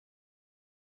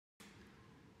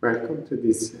Welcome to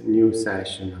this new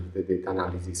session of the data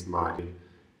analysis module,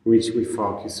 which we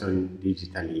focus on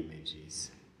digital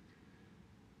images.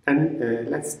 And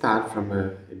let's start from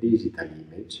a digital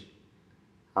image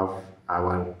of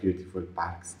our beautiful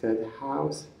Parkstead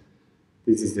house.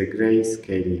 This is a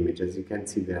grayscale image. As you can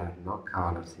see, there are no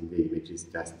colors in the image, it's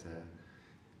just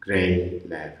gray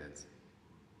levels.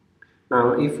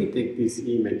 Now, if we take this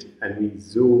image and we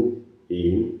zoom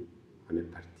in on a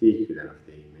particular of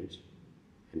the image,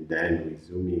 and then we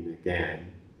zoom in again,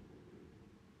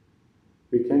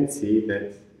 we can see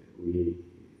that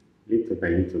little by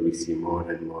little, we see more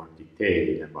and more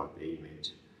detail about the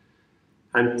image,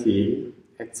 until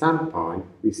at some point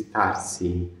we start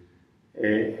seeing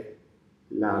a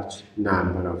large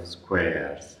number of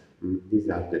squares. These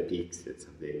are the pixels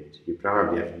of the image. You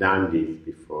probably have done this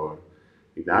before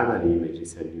with other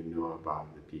images and you know about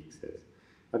the pixels.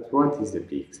 But what is a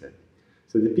pixel?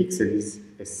 So the pixel is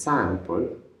a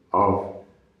sample of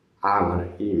our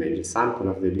image, a sample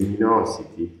of the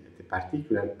luminosity at a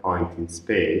particular point in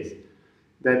space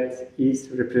that is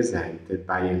represented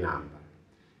by a number.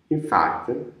 In fact,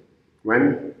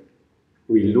 when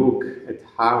we look at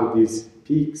how these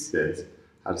pixels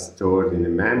are stored in the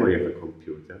memory of a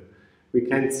computer, we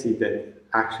can see that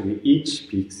actually each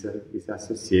pixel is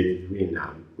associated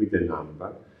with a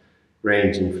number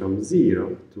ranging from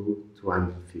 0 to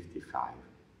 255.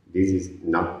 This is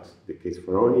not the case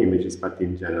for all images, but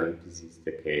in general this is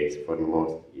the case for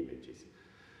most images.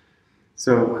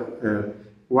 So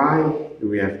why do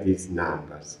we have these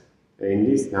numbers? In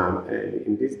these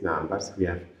numbers we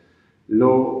have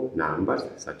low numbers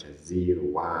such as 0,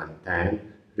 1,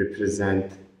 10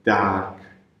 represent dark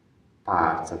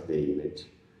parts of the image,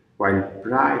 while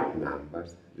bright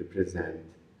numbers represent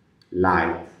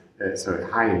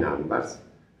high numbers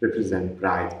represent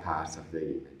bright parts of the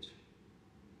image.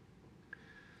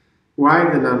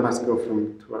 Why the numbers go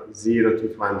from 0 to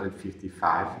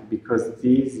 255? Because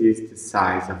this is the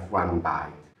size of 1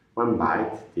 byte. 1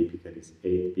 byte typically is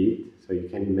 8-bit, so you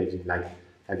can imagine like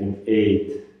having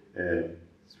 8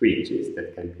 switches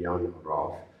that can be on or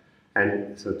off,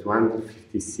 and so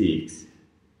 256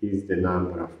 is the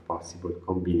number of possible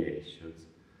combinations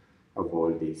of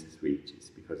all these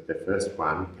switches, because the first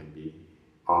one can be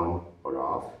on or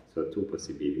off, so 2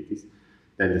 possibilities.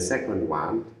 Then the second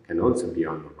one can also be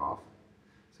on or off,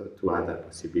 so 2 other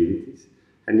possibilities.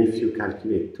 And if you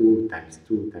calculate 2 times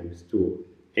 2 times 2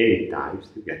 8 times,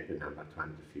 you get the number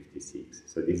 256.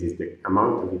 So this is the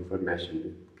amount of information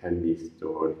that can be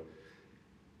stored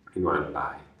in 1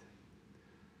 byte.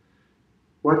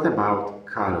 What about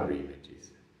color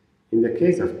images? In the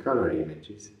case of color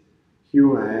images,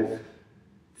 you have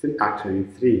actually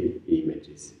 3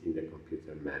 images in the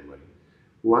computer memory.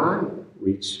 One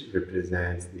which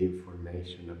represents the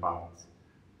information about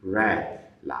red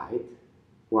light,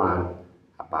 one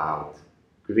about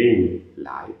green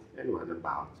light, and one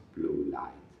about blue light.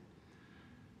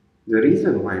 The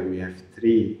reason why we have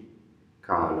 3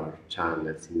 color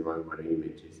channels in our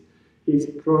images is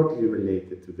broadly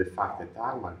related to the fact that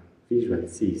our visual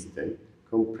system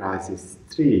comprises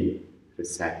 3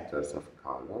 receptors of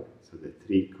color, so the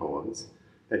 3 cones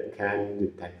that can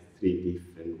detect 3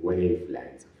 different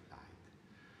wavelengths of light.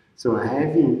 So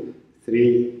having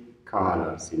 3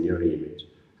 colors in your image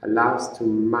allows to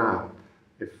map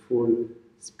a full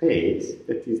space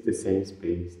that is the same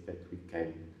space that we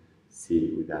can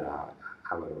see with our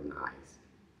own eyes.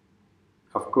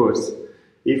 Of course,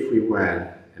 if we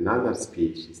were another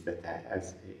species that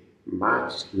has a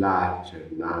much larger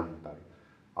number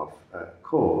of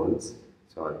cones,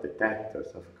 so detectors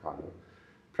of color,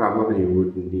 probably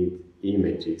wouldn't need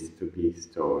images to be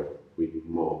stored with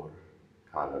more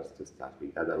colors to start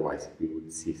with. Otherwise, we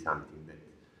would see something that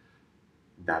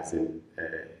doesn't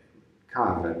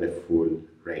cover the full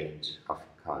range of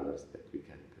colors that we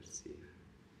can perceive.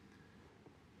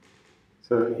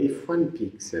 So if 1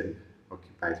 pixel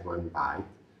occupies 1 byte,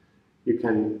 you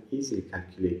can easily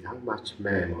calculate how much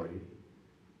memory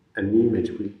an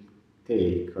image will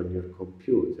take on your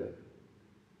computer,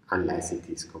 unless it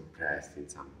is compressed in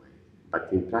some way. But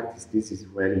in practice, this is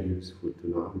very useful to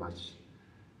know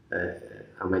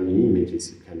how many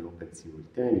images you can open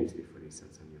simultaneously, for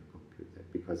instance, on your computer,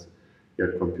 because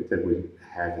your computer will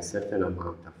have a certain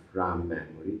amount of RAM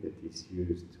memory that is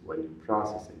used when you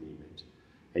process an image,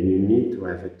 and you need to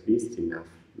have at least enough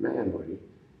memory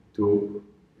to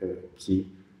keep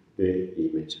the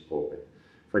image open.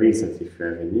 For instance, if you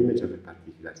have an image of a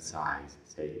particular size,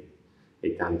 say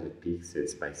 800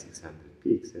 pixels by 600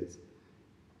 pixels,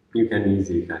 you can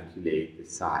easily calculate the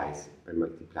size by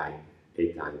multiplying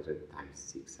 800 times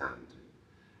 600.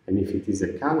 And if it is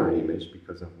a color image,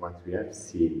 because of what we have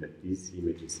seen, that this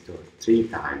image is stored 3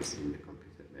 times in the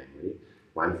computer memory,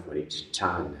 one for each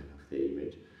channel of the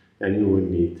image, then you will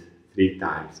need 3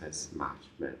 times as much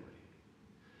memory.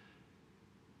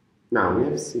 Now, we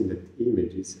have seen that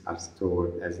images are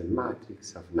stored as a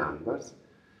matrix of numbers,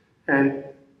 and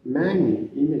many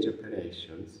image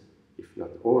operations, if not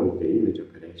all the image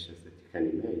operations that you can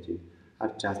imagine,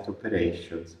 are just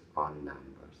operations on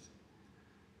numbers.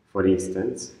 For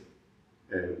instance,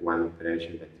 one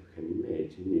operation that you can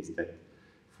imagine is that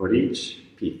for each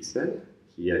pixel,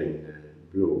 here in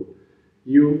blue,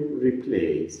 you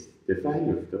replace the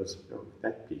value of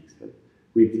that pixel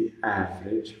with the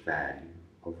average value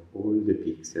of all the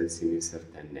pixels in a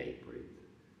certain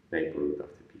neighborhood of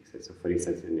the pixel. So for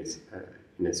instance,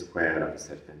 in a square of a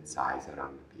certain size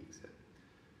around the pixel.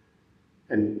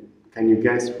 And can you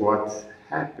guess what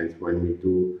happens when we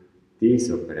do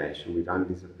this operation? We run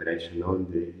this operation on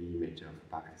the image of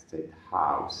Park State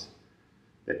House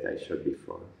that I showed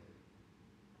before.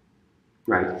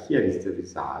 Well, here is the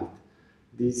result.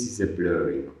 This is a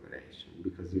blurring operation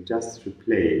because you just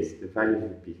replace the value of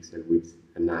the pixel with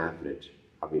an average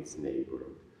of its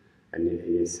neighborhood, and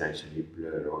you essentially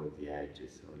blur all the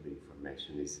edges. All the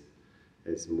information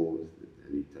is moved a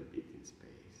little bit in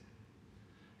space.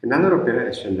 Another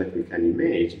operation that we can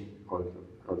imagine,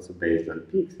 also based on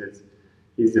pixels,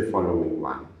 is the following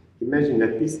one. Imagine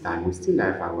that this time we still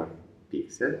have our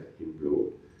pixel in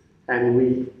blue, and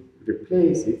we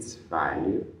replace its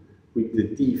value with the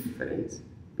difference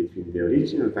between the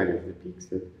original value of the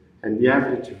pixel and the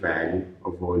average value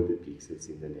of all the pixels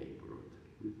in the neighborhood.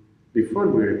 Before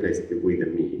we replaced it with the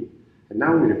mean, and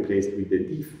now we replace it with the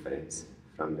difference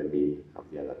from the mean of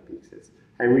the other pixels.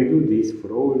 And we do this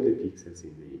for all the pixels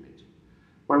in the image.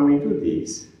 When we do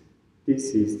this,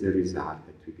 this is the result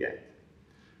that we get.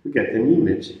 We get an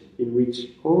image in which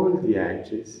all the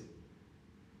edges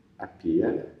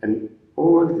appear and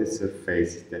all the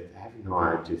surfaces that have no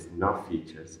edges, no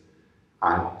features,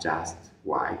 are just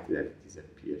white, that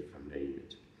disappear from the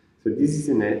image. So this is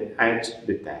an edge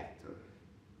detector.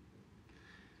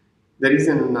 There is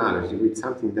an analogy with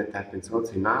something that happens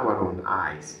also in our own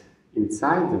eyes.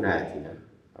 Inside the retina,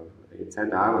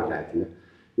 inside our retina,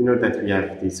 you know that we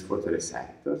have these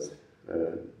photoreceptors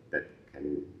that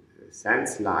can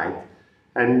sense light,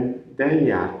 and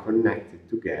they are connected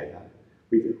together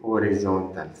with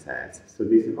horizontal cells. So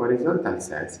these horizontal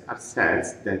cells are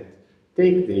cells that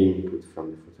take the input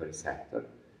from the photoreceptor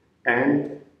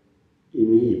and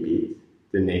inhibit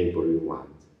the neighboring ones.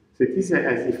 So it is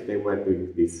as if they were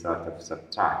doing this sort of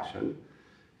subtraction.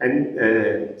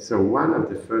 And so one of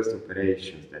the first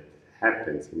operations that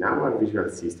happens in our visual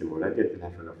system already at the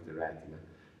level of the retina,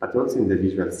 but also in the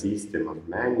visual system of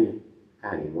many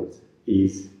animals,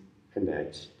 is an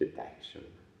edge detection.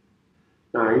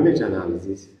 Now, image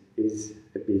analysis is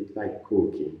a bit like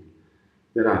cooking.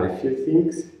 There are a few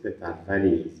things that are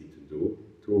very easy to do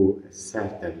to a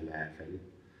certain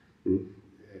level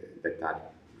that are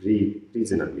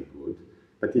reasonably good,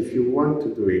 but if you want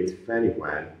to do it very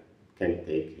well, it can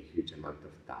take a huge amount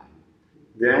of time.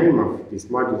 The aim of this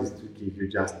module is to give you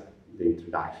just the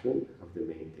introduction of the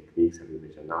main techniques of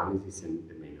image analysis and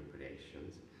the main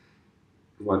operations,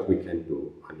 what we can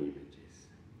do on images.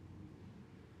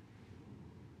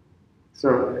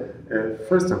 So,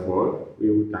 first of all, we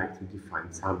would like to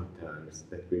define some terms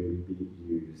that will be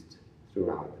used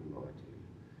throughout the module.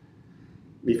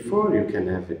 Before you can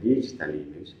have a digital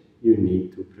image, you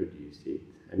need to produce it.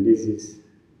 And this is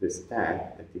the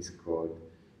step that is called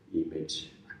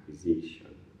image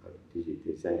acquisition or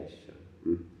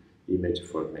digitization, image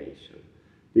formation.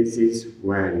 This is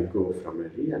where you go from a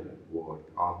real world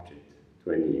object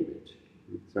to an image.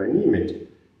 So an image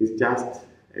is just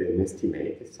an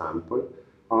estimate, a sample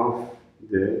of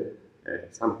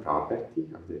some property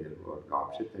of the real world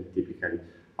object, and typically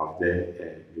of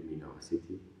the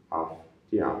luminosity of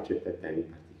the object at any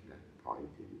particular point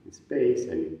in space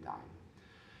and in time.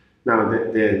 Now,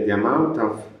 the amount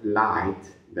of light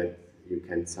that you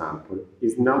can sample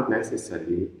is not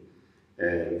necessarily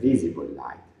visible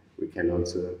light. We can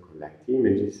also collect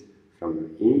images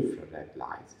from infrared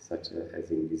lights, such as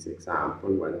in this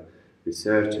example, where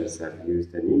researchers have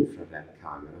used an infrared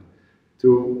camera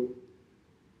to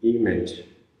image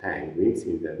penguins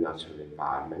in their natural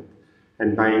environment.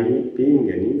 And by being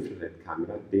an infrared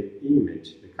camera, the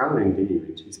color in the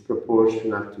image is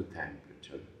proportional to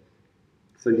temperature.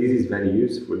 So this is very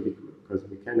useful because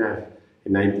we can have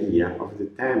an idea of the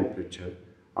temperature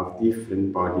of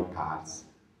different body parts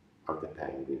of the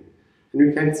penguin. And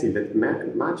we can see that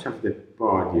much of the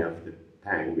body of the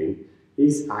penguin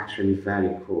is actually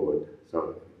very cold.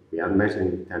 So we are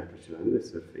measuring the temperature on the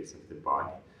surface of the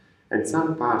body, and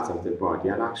some parts of the body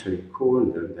are actually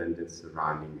colder than the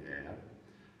surrounding air.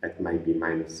 That might be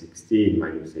minus 16,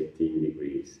 minus 18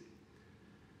 degrees.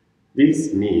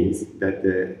 This means that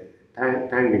the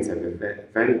penguins have a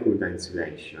very good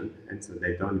insulation, and so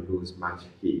they don't lose much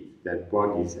heat. Their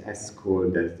body is as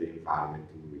cold as the environment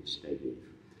in which they live,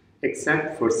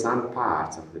 except for some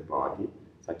parts of the body,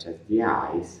 such as the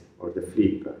eyes or the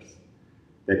flippers,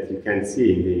 that you can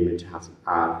see in the image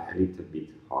are a little bit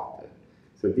hotter.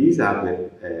 So these are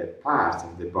the parts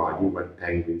of the body where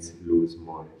penguins lose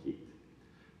more heat.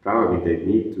 Probably they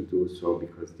need to do so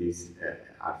because these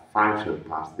are functional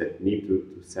parts that need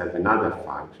to serve another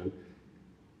function.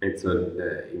 And so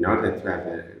in order to have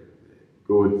a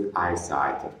good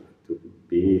eyesight,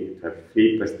 to have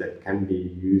flippers that can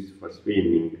be used for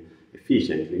swimming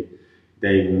efficiently,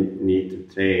 they need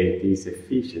to trade this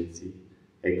efficiency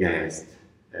against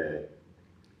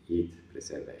heat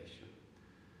preservation.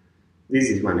 This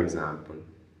is one example.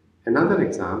 Another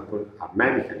example are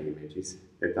medical images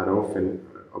that are often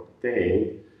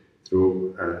obtained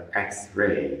through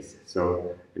X-rays.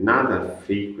 So another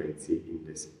frequency in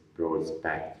this broad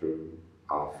spectrum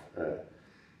of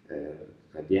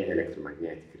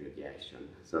electromagnetic radiation.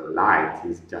 So light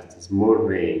is just a small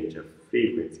range of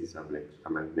frequencies of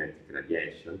electromagnetic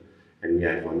radiation, and we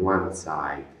have on one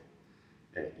side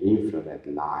infrared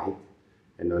light,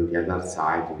 and on the other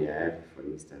side we have, for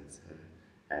instance,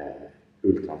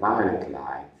 ultraviolet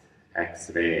light,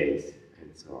 X-rays,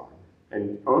 and so on.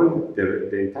 And all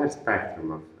the entire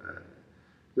spectrum of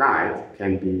light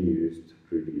can be used to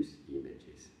produce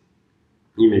images.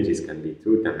 Images can be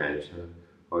two-dimensional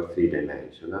or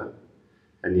three-dimensional,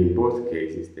 and in both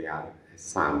cases they are a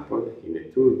sample in a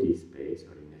 2D space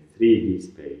or in a 3D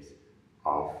space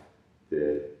of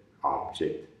the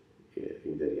object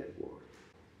in the real world.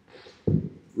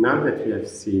 Now that we have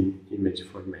seen image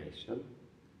formation,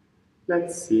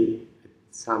 let's see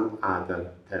some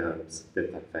other terms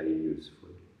that are very useful.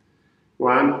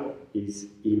 One is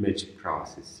image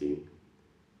processing.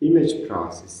 Image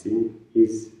processing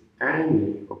is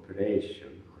any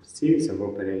operation or series of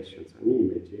operations on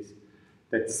images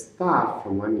that start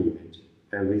from one image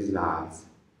and results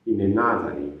in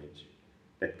another image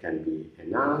that can be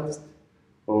enhanced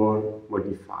or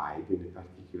modified in a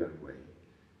particular way.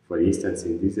 For instance,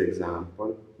 in this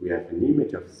example, we have an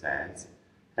image of cells,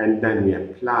 and then we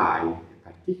apply a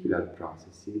particular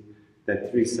processing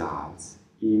that results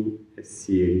in a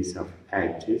series of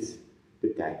edges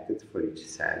detected for each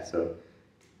cell. So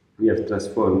we have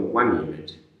transformed one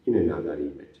image in another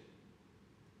image.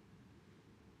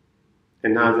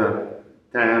 Another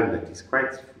term that is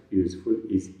quite useful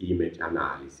is image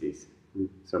analysis.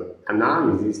 So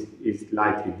analysis is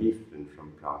slightly different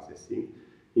from processing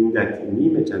in that in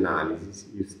image analysis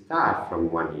you start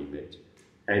from one image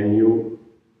and your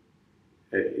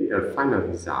final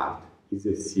result is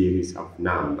a series of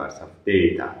numbers, of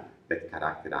data that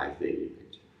characterize the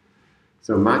image.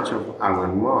 So much of our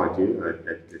module,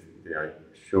 the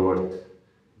short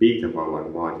bit of our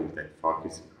module that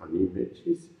focuses on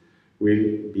images,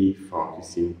 will be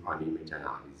focusing on image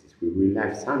analysis. We will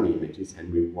have some images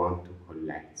and we want to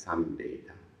collect some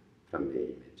data from the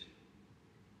image.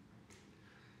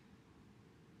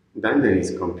 Then there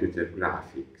is computer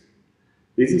graphics.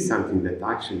 This is something that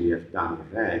actually we have done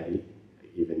already,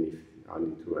 even if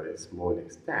only to a small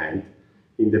extent,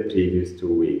 in the previous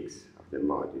 2 weeks of the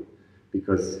module,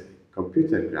 because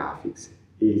computer graphics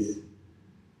is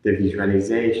the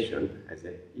visualization as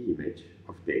an image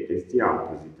of data. It's the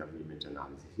opposite of image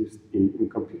analysis. In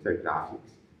computer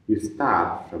graphics, you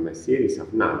start from a series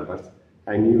of numbers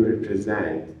and you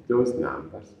represent those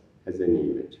numbers as an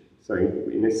image. So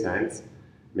in a sense,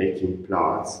 making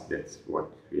plots, that's what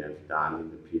we have done in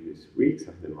the previous weeks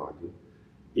of the module,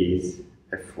 is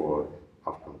a form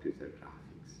of computer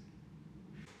graphics.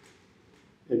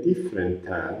 A different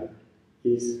term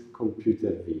is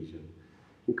computer vision.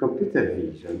 In computer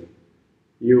vision,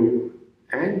 you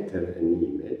enter an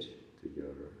image to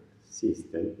your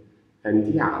system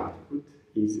and the output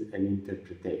is an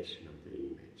interpretation of the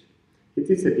image. It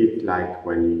is a bit like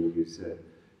when you use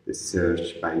the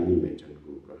search by image on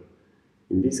Google.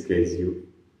 In this case, you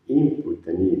input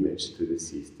an image to the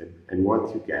system and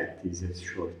what you get is a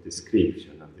short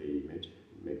description of the image,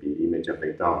 maybe image of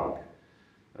a dog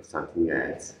or something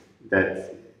else,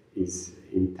 that is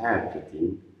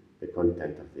interpreting the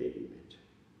content of the image.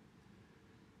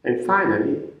 And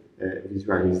finally,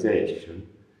 visualization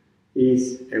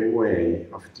is a way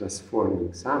of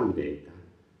transforming some data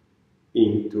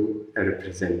into a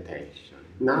representation.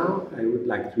 Now I would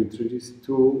like to introduce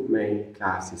two main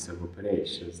classes of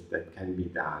operations that can be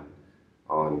done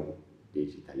on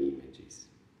digital images.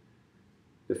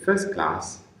 The first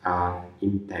class are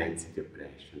intensity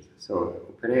operations, so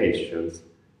operations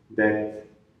that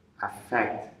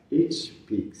affect each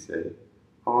pixel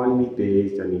only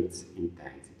based on its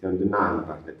intensity, on the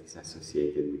number that is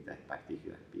associated with that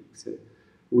particular pixel,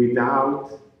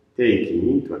 without taking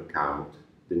into account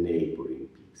the neighboring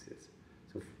pixels.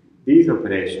 So these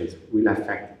operations will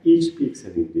affect each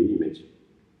pixel in the image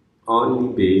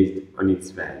only based on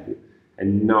its value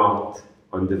and not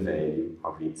on the value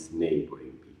of its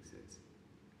neighboring pixels.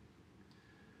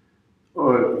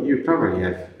 Or you probably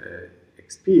have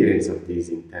experience of these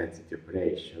intensity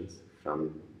operations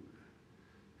from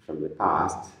the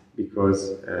past,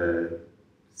 because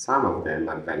some of them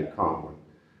are very common.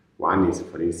 One is,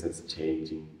 for instance,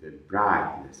 changing the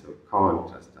brightness or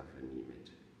contrast of an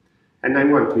image. And I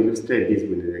want to illustrate this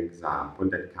with an example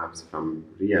that comes from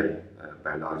real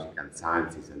biological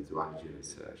sciences and zoology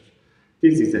research.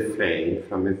 This is a frame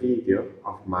from a video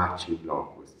of marching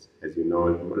locusts. As you know,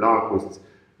 locusts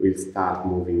will start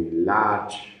moving in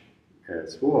large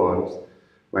swarms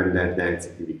when their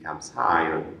density becomes high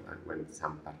or when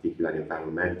some particular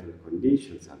environmental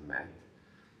conditions are met.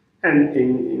 And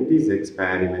in this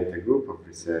experiment, a group of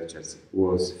researchers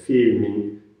was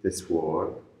filming the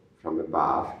swarm from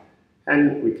above,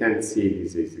 and we can see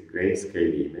this is a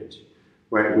grayscale image,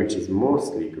 which is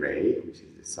mostly gray, which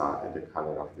is the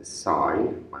color of the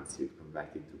soil once you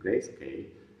convert it to grayscale,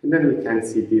 and then we can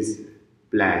see these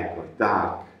black or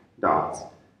dark dots,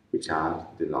 which are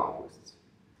the locusts.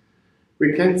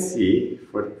 We can see,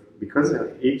 because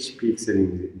each pixel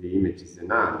in the image is a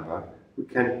number, we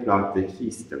can plot the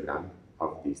histogram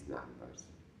of these numbers.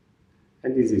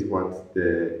 And this is what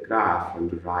the graph on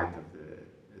the right of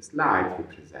the slide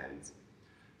represents.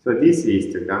 So this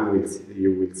histogram,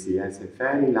 you will see, has a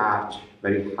very large,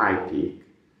 very high peak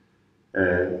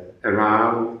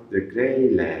around the gray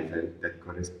level that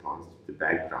corresponds to the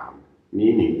background,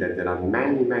 meaning that there are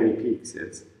many, many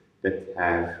pixels that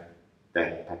have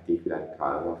that particular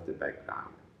color of the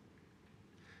background.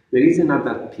 There is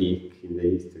another peak in the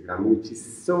histogram which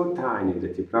is so tiny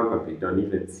that you probably don't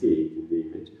even see it in the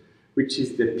image, which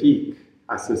is the peak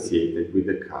associated with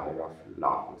the color of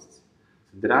locusts.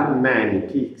 So there are many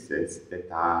pixels that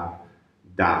are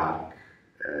dark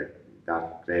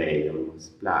gray,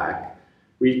 almost black,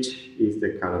 which is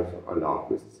the color of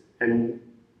locusts, and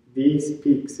these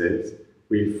pixels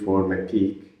will form a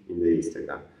peak in the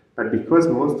histogram. But because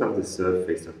most of the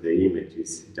surface of the image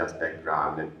is just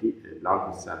background and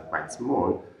locusts are quite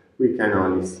small, we can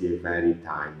only see a very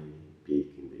tiny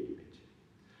peak in the image.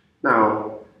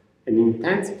 Now, an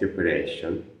intensity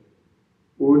operation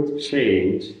would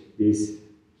change this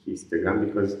histogram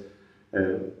because,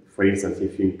 for instance,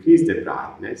 if you increase the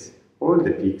brightness, all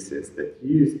the pixels that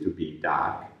used to be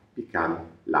dark become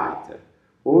lighter.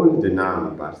 All the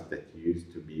numbers that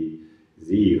used to be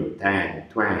 0, 10,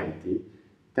 20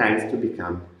 tends to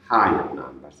become higher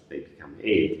numbers. They become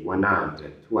 80,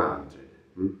 100,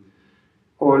 200,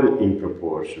 all in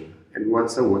proportion. And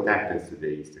so what happens to the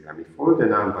histogram? If all the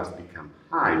numbers become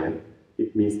higher,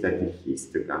 it means that the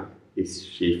histogram is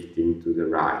shifting to the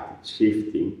right. It's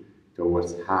shifting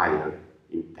towards higher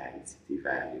intensity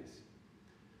values.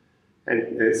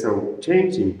 And so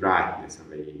changing brightness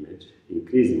of an image,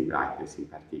 increasing brightness in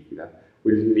particular,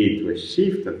 will lead to a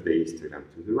shift of the histogram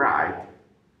to the right,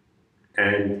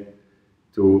 and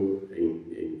to,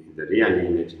 in the real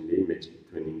image,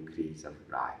 to an increase of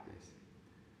brightness.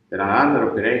 There are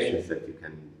other operations that you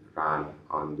can run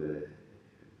on the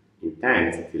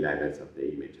intensity levels of the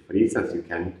image. For instance, you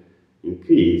can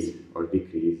increase or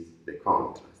decrease the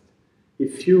contrast.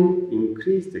 If you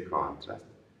increase the contrast,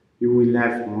 you will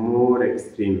have more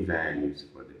extreme values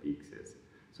for the pixels.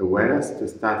 So whereas to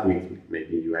start with,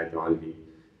 maybe you had only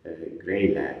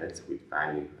gray levels with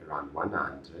value around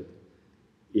 100,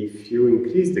 if you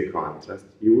increase the contrast,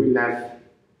 you will have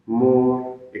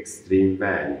more extreme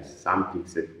values. Some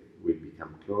pixels will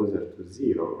become closer to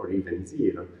 0 or even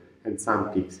 0, and some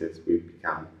pixels will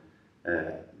become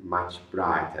much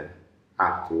brighter,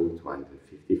 up to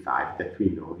 255, that we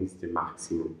know is the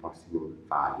maximum possible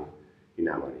value in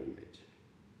our image.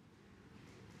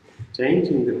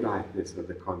 Changing the brightness or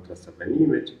the contrast of an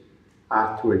image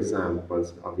are two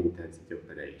examples of intensity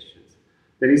operations.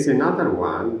 There is another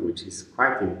one which is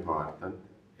quite important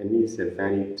and is a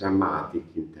very dramatic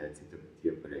intensity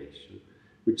operation,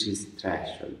 which is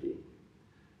thresholding.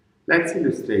 Let's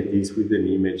illustrate this with an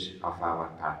image of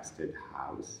our Parkstead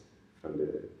house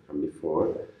from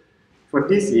before. For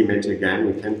this image, again,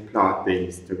 we can plot the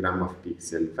histogram of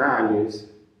pixel values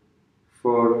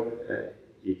for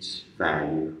each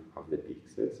value of the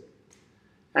pixels.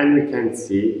 And we can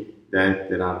see that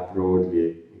there are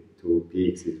broadly two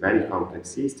peaks. It's very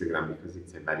complex histogram because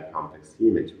it's a very complex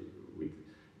image with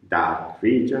dark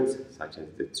regions, such as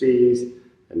the trees,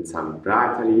 and some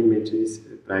brighter images,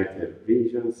 brighter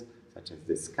regions, such as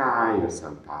the sky or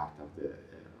some part of the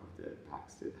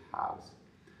paxed house.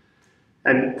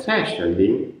 And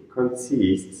thresholding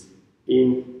consists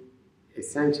in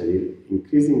essentially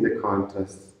increasing the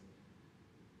contrast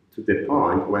to the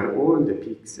point where all the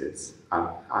pixels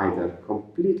are either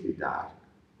completely dark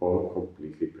or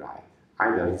completely bright,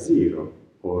 either 0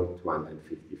 or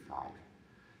 255.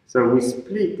 So we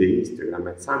split the histogram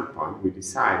at some point. We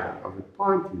decide of a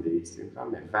point in the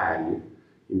histogram, a value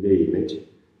in the image,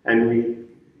 and we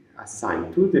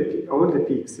assign to all the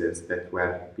pixels that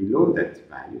were below that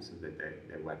value, so that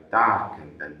they were darker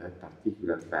than that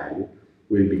particular value,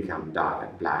 will become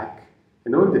black,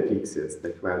 and all the pixels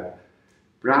that were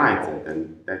brighter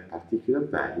than that particular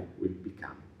value will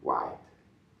become white.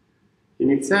 In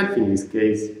itself, in this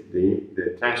case,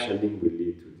 the thresholding will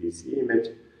lead to this image,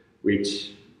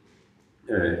 which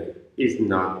is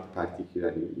not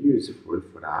particularly useful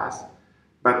for us,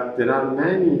 but there are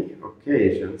many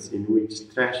occasions in which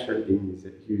thresholding is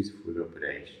a useful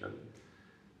operation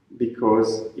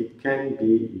because it can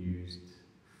be used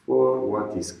for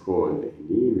what is called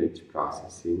in image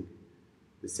processing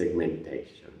the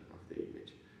segmentation of the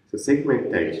image. So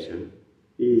segmentation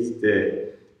is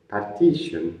the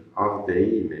partition of the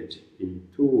image in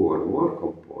two or more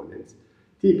components,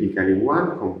 typically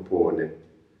one component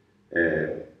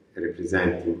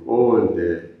representing all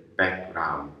the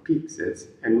background pixels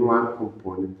and one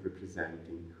component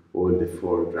representing all the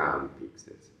foreground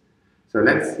pixels. So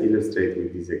let's illustrate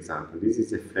with this example. This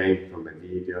is a frame from a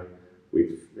video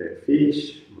with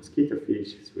fish, mosquito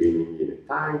fish swimming in a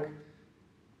tank,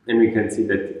 and we can see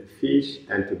that fish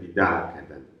tend to be darker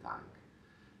than the tank.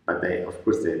 But of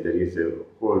course there is a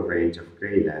whole range of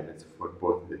gray levels for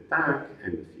both the tank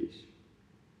and the fish.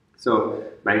 So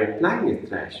by applying a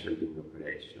thresholding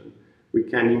operation, we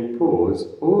can impose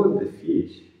all the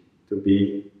fish to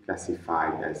be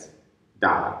classified as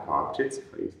dark objects,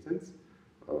 for instance,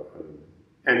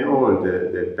 and all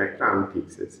the background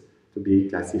pixels to be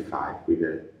classified with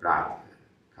a bright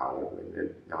color,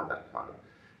 with another color.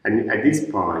 And at this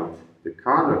point, the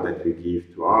color that we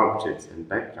give to objects and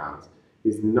backgrounds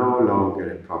is no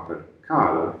longer a proper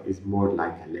color, it's more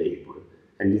like a label.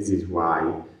 And this is why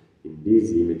in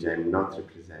this image I'm not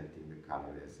representing the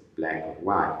color as black or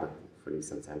white, but for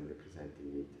instance I'm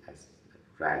representing it as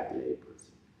red labels.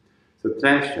 So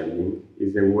thresholding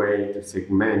is a way to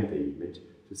segment the image,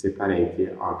 to separate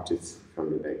the objects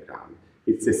from the background.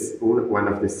 It's one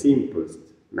of the simplest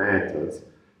methods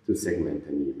to segment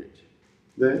an image.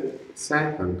 The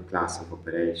second class of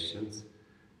operations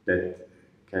that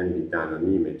can be done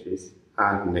on images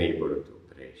are neighborhood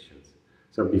operations.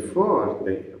 So before,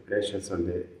 the operations on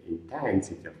the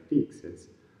intensity of pixels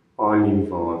only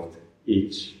involved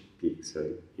each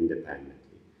pixel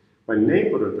independently, while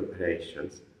neighborhood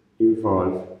operations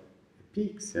involve a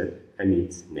pixel and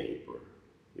its neighbor,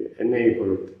 a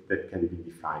neighborhood that can be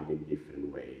defined in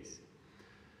different ways.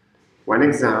 One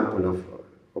example of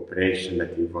operation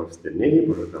that involves the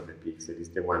neighborhood of a pixel is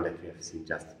the one that we have seen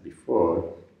just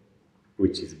before,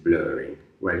 which is blurring,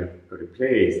 where you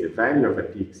replace the value of a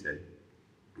pixel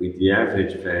with the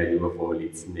average value of all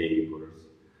its neighbors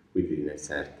within a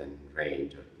certain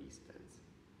range or distance.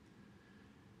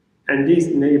 And these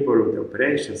neighborhood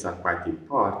operations are quite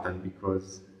important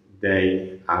because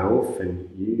they are often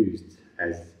used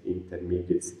as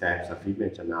intermediate steps of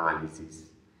image analysis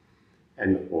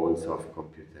and also of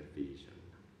computer vision.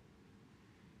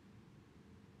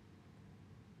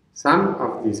 Some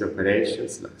of these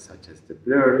operations, such as the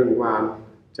blurring one,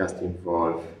 just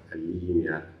involve a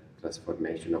linear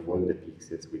transformation of all the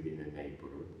pixels within a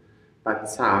neighborhood, but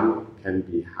some can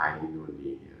be highly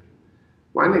nonlinear.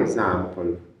 One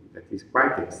example that is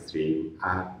quite extreme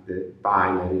are the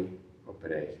binary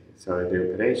operations, so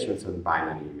the operations on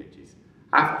binary images.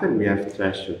 After we have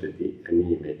thresholded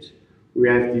an image, we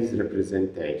have this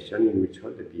representation in which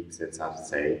all the pixels are,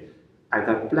 say,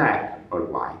 either black or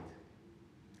white.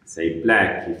 Say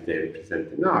black if they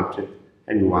represent an object,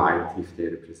 and white if they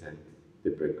represent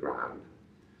the background.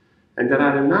 And there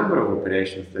are a number of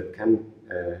operations that can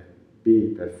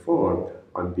be performed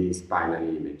on these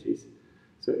binary images,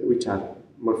 which are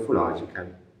morphological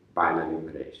binary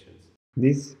operations.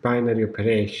 These binary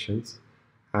operations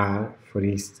are, for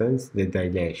instance, the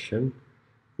dilation,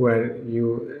 where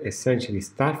you essentially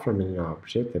start from an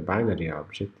object, a binary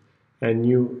object, and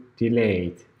you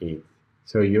delete it.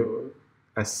 So you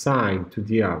assign to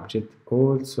the object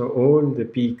also all the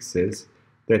pixels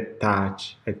that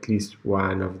touch at least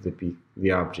one of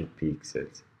the object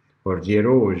pixels. Or the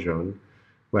erosion,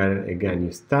 where again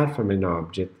you start from an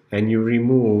object and you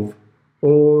remove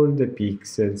all the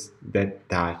pixels that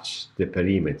touch the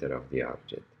perimeter of the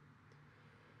object.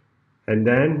 And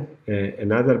then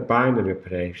another binary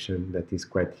operation that is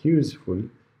quite useful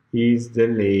is the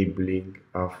labeling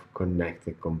of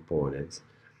connected components.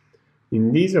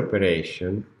 In this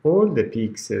operation, all the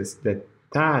pixels that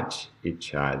touch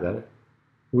each other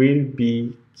will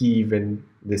be given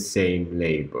the same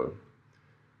label.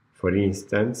 For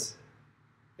instance,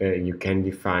 you can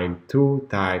define two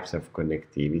types of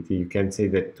connectivity. You can say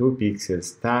that two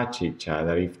pixels touch each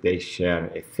other if they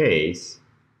share a face,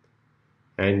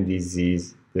 and this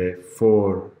is the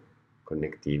 4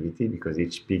 connectivity, because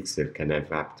each pixel can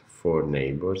have up to 4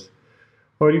 neighbors.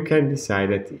 Or you can decide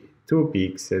that 2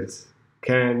 pixels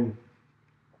can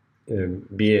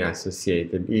be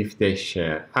associated if they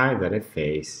share either a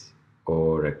face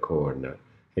or a corner.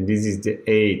 And this is the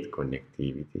 8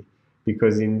 connectivity,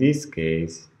 because in this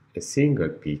case, a single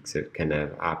pixel can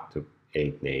have up to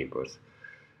 8 neighbors.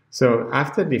 So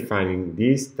after defining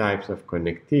these types of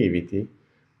connectivity,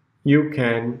 you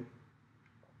can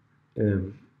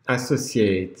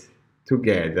associate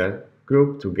together,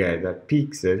 group together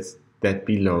pixels that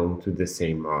belong to the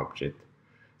same object.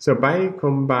 So by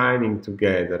combining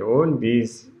together all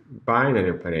these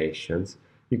binary operations,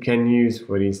 you can use,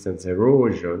 for instance,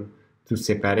 erosion to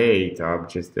separate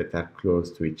objects that are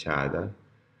close to each other.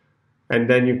 And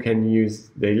then you can use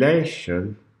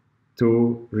dilation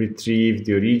to retrieve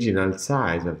the original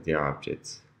size of the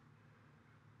objects.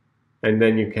 And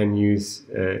then you can use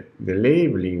the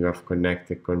labeling of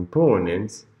connected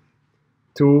components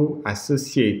to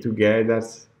associate together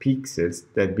pixels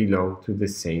that belong to the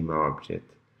same object.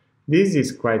 This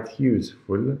is quite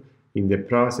useful in the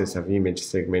process of image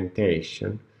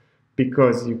segmentation,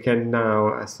 because you can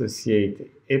now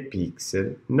associate a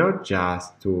pixel not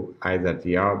just to either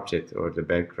the object or the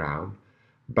background,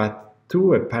 but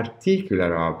to a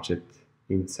particular object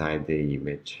inside the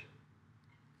image.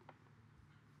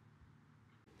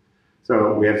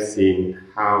 So we have seen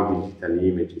how digital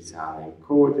images are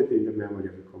encoded in the memory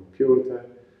of a computer,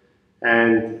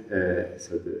 and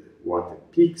what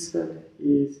a pixel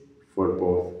is for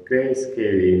both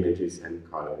grayscale images and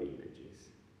color images.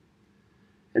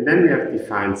 And then we have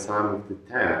defined some of the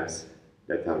terms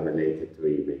that are related to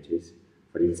images,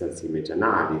 for instance, image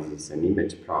analysis and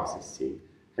image processing,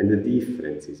 and the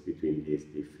differences between these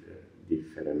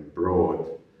different broad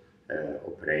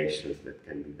operations that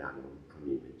can be done on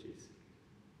images.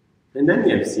 And then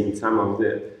we have seen some of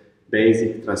the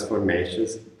basic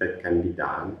transformations that can be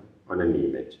done on an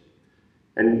image.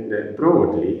 And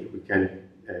broadly, we can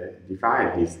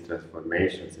divide these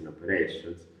transformations and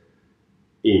operations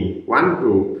in one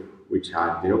group, which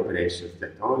are the operations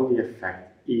that only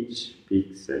affect each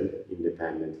pixel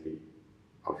independently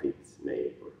of its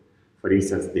neighbor. For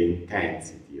instance, the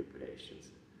intensity operations,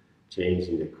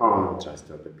 changing the contrast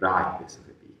or the brightness of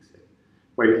a pixel.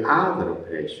 While other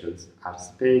operations are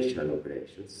spatial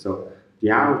operations, so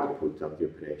the output of the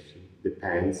operation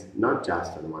depends not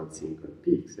just on one single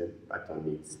pixel, but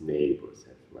on its neighbors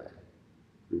as well.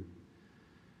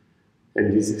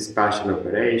 And these spatial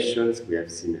operations, we have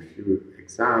seen a few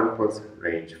examples,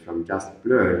 range from just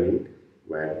blurring,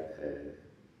 where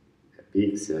a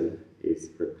pixel is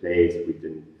replaced with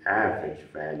an average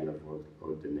value of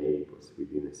all the neighbors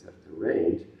within a certain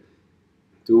range,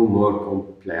 to more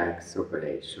complex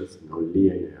operations,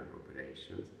 nonlinear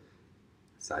operations,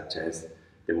 such as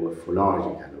the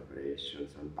morphological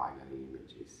operations on binary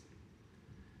images.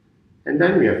 And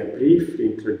then we have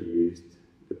briefly introduced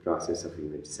the process of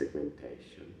image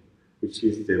segmentation, which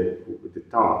is the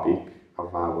topic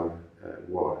of our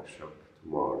workshop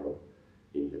tomorrow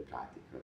in the practical